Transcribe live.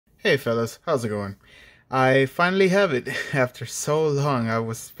Hey fellas, how's it going? I finally have it. After so long, I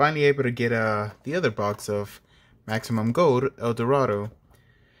was finally able to get the other box of Maximum Gold El Dorado.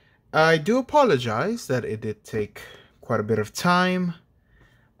 I do apologize that it did take quite a bit of time.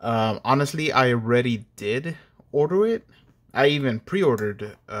 Honestly, I already did order it. I even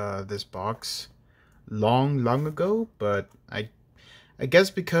pre-ordered this box long ago, but I guess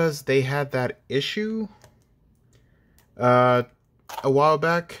because they had that issue uh, a while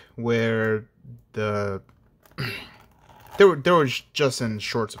back where the there was just in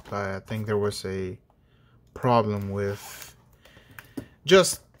short supply. I think there was a problem with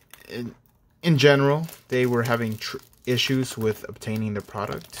just in general. They were having issues with obtaining the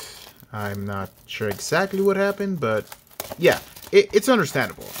product. I'm not sure exactly what happened, but yeah, it's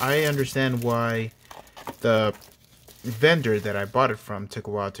understandable. I understand why the vendor that I bought it from took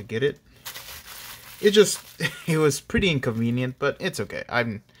a while to get it. It was pretty inconvenient, but it's okay.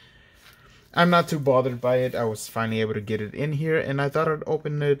 I'm not too bothered by it. I was finally able to get it in here, and I thought I'd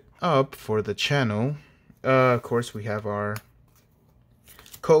open it up for the channel. Of course, we have our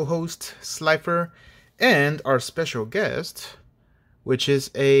co-host, Slifer, and our special guest, which is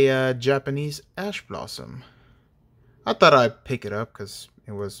a Japanese ash blossom. I thought I'd pick it up because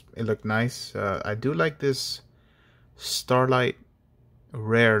it looked nice. I do like this starlight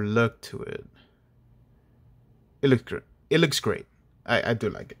rare look to it. It looks great. It looks great. I do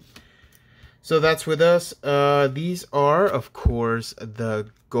like it. So that's with us. These are, of course,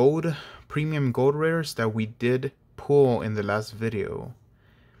 the premium gold rares that we did pull in the last video.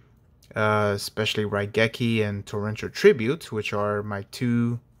 Especially Raigeki and Torrential Tribute, which are my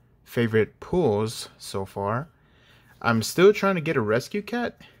two favorite pulls so far. I'm still trying to get a rescue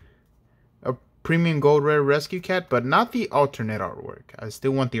cat. A premium gold rare rescue cat, but not the alternate artwork. I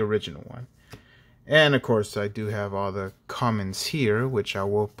still want the original one. And of course, I do have all the comments here, which I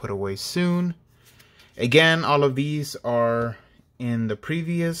will put away soon. Again, all of these are in the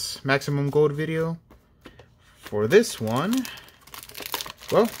previous Maximum Gold video. For this one,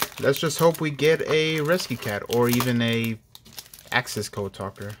 well, let's just hope we get a rescue cat or even a access code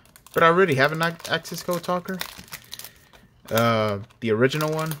talker. But I already have an access code talker. The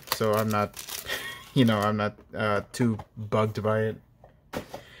original one, so I'm not, I'm not too bugged by it.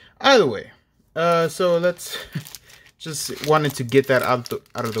 Either way. So let's just wanted to get that out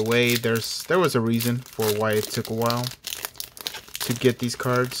of the way. There was a reason for why it took a while to get these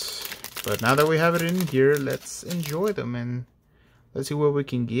cards, but now that we have it in here, let's enjoy them and let's see what we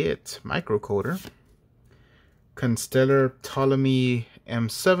can get. Microcoder, Constellar Ptolemy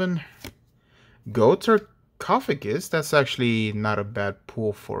M7, Goat Sarcophagus. That's actually not a bad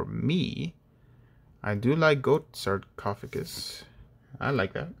pull for me. I do like Goat Sarcophagus. I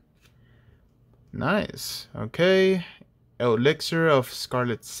like that. Nice. Okay. Elixir of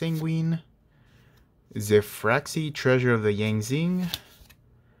Scarlet Sanguine. Zefraxi, Treasure of the Yangzing.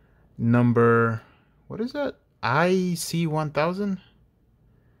 Number... what is that? IC1000?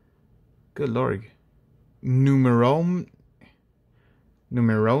 Good lord. Numeronis?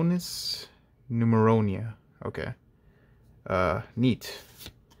 Numeronia. Okay. Neat.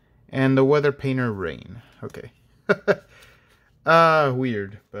 And the Weather Painter Rain. Okay.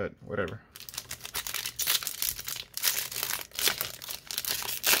 Weird, but whatever.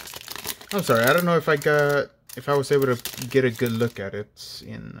 I'm sorry, I don't know if I was able to get a good look at it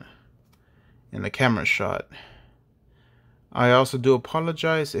in the camera shot. I also do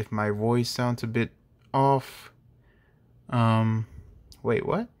apologize if my voice sounds a bit off. Wait,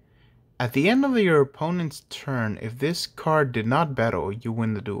 what? At the end of your opponent's turn, if this card did not battle, you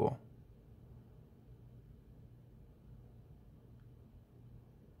win the duel.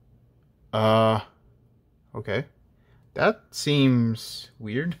 Okay. That seems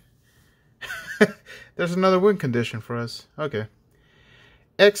weird. There's another win condition for us. Okay.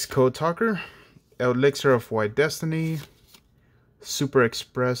 X Code Talker, Elixir of White Destiny, Super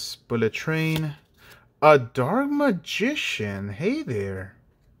Express Bullet Train, a Dark Magician. Hey there.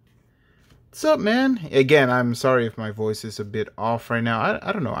 What's up, man? Again, I'm sorry if my voice is a bit off right now.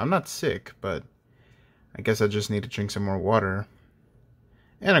 I don't know. I'm not sick, but I guess I just need to drink some more water.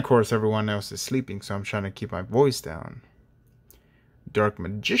 And of course, everyone else is sleeping, so I'm trying to keep my voice down. Dark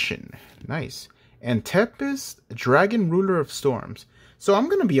Magician. Nice. And Tempest, Dragon Ruler of Storms. So I'm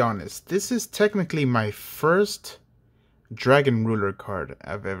going to be honest. This is technically my first Dragon Ruler card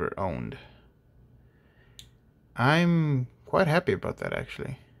I've ever owned. I'm quite happy about that,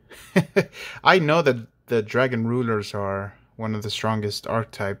 actually. I know that the Dragon Rulers are one of the strongest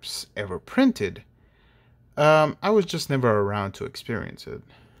archetypes ever printed. I was just never around to experience it.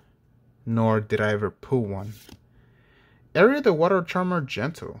 Nor did I ever pull one. Area the Water Charmer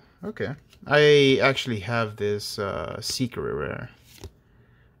Gentle. Okay. I actually have this secret rare.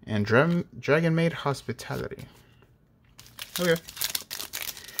 And Dragon Maid Hospitality. Okay.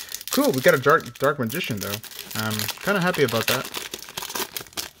 Cool, we got a Dark Magician though. I'm kind of happy about that.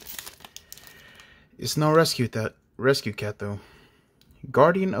 It's no rescue cat though.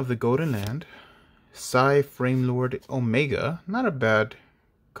 Guardian of the Golden Land. Psy Frame Lord Omega. Not a bad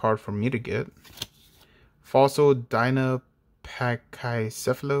card for me to get. Fossil Dyna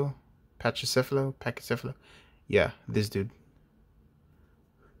Pachycephalo. Yeah, this dude.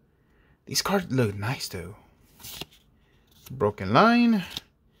 These cards look nice though. Broken Line.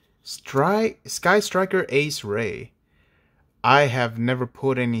 Sky Striker Ace Ray. I have never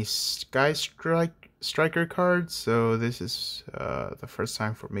pulled any Sky Striker cards, so this is the first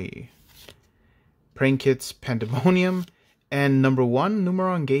time for me. Praying Kits Pandemonium. And number 1,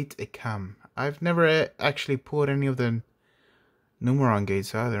 Numeron Gate Ekam. I've never actually pulled any of the Numeron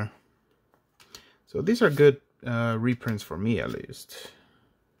Gates either. So these are good reprints for me at least.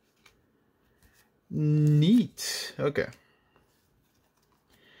 Neat. Okay.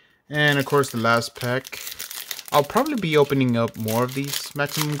 And of course the last pack. I'll probably be opening up more of these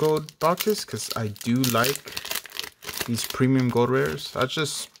Maximum Gold boxes because I do like these premium gold rares. I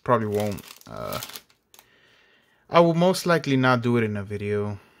just probably won't. I will most likely not do it in a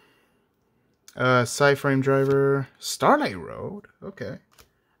video. Frame Driver, Starlight Road. Okay.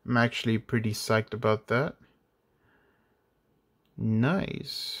 I'm actually pretty psyched about that.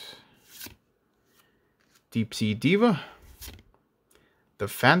 Nice. Deep Sea Diva. The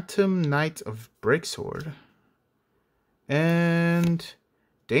Phantom Knight of Breaksword. And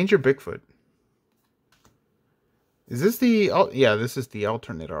Danger Bigfoot. Is this the... yeah, this is the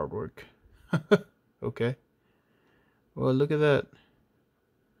alternate artwork. Okay. Well, look at that.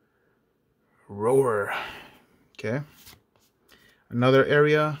 Roar. Okay. Another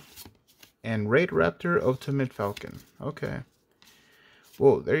area. And Raid Raptor Ultimate Falcon. Okay.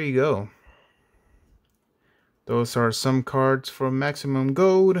 Whoa, there you go. Those are some cards from Maximum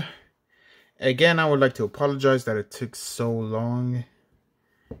Gold. Again, I would like to apologize that it took so long.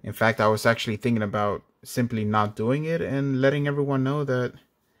 In fact, I was actually thinking about simply not doing it and letting everyone know that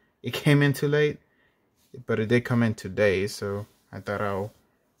it came in too late. But it did come in today, so I thought I'll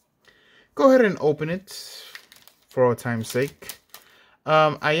go ahead and open it for all time's sake.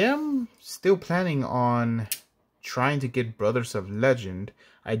 I am still planning on trying to get Brothers of Legend.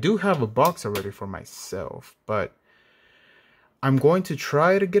 I do have a box already for myself, but I'm going to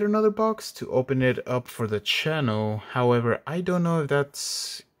try to get another box to open it up for the channel. However, I don't know if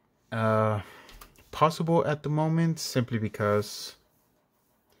that's possible at the moment, simply because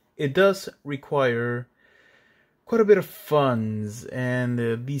it does require quite a bit of funds,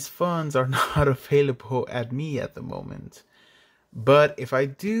 and these funds are not available at me at the moment. But if I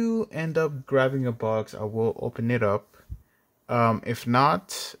do end up grabbing a box, I will open it up. If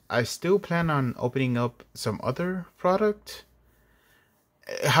not, I still plan on opening up some other product.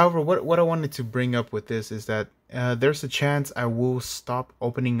 However, what I wanted to bring up with this is that there's a chance I will stop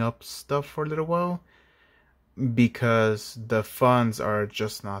opening up stuff for a little while because the funds are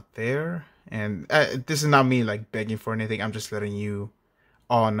just not there. And this is not me like begging for anything. I'm just letting you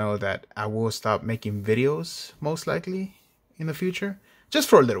all know that I will stop making videos most likely in the future, just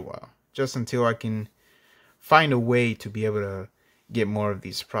for a little while, just until I can find a way to be able to get more of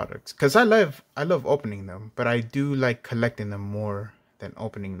these products, because I love opening them, but I do like collecting them more than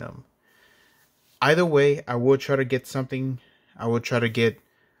opening them. Either way, I will try to get something. I will try to get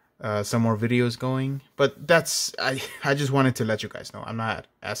some more videos going, but that's I just wanted to let you guys know I'm not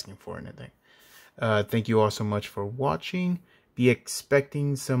asking for anything. Thank you all so much for watching. Be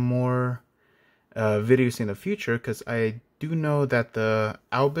expecting some more videos in the future, because I do know that the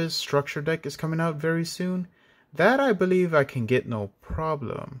Albus structure deck is coming out very soon. That I believe I can get no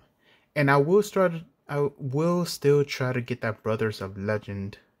problem, and I will still try to get that Brothers of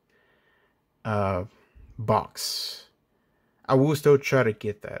Legend box. I will still try to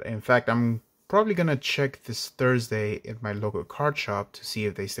get that. In fact, I'm probably gonna check this Thursday at my local card shop to see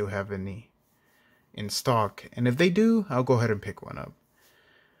if they still have any in stock, and if they do, I'll go ahead and pick one up.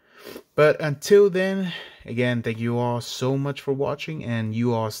 But until then, again, thank you all so much for watching, and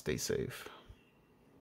you all stay safe.